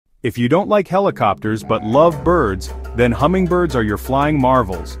If you don't like helicopters but love birds, then hummingbirds are your flying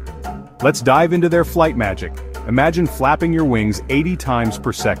marvels. Let's dive into their flight magic. Imagine flapping your wings 80 times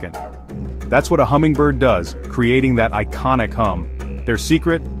per second. That's what a hummingbird does, creating that iconic hum. Their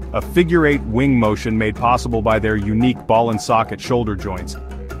secret? A figure-8 wing motion made possible by their unique ball-and-socket shoulder joints.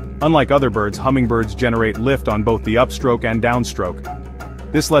 Unlike other birds, hummingbirds generate lift on both the upstroke and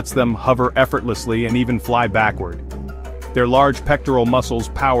downstroke. This lets them hover effortlessly and even fly backward. Their large pectoral muscles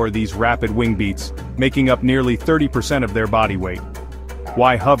power these rapid wing beats, making up nearly 30% of their body weight.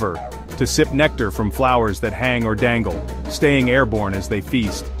 Why hover? To sip nectar from flowers that hang or dangle, staying airborne as they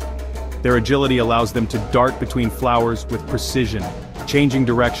feast. Their agility allows them to dart between flowers with precision, changing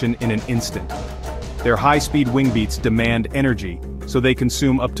direction in an instant. Their high-speed wing beats demand energy, so they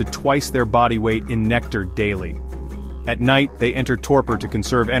consume up to twice their body weight in nectar daily. At night, they enter torpor to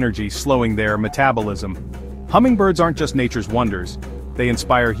conserve energy, slowing their metabolism. Hummingbirds aren't just nature's wonders, they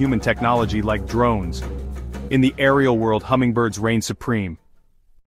inspire human technology like drones. In the aerial world, hummingbirds reign supreme,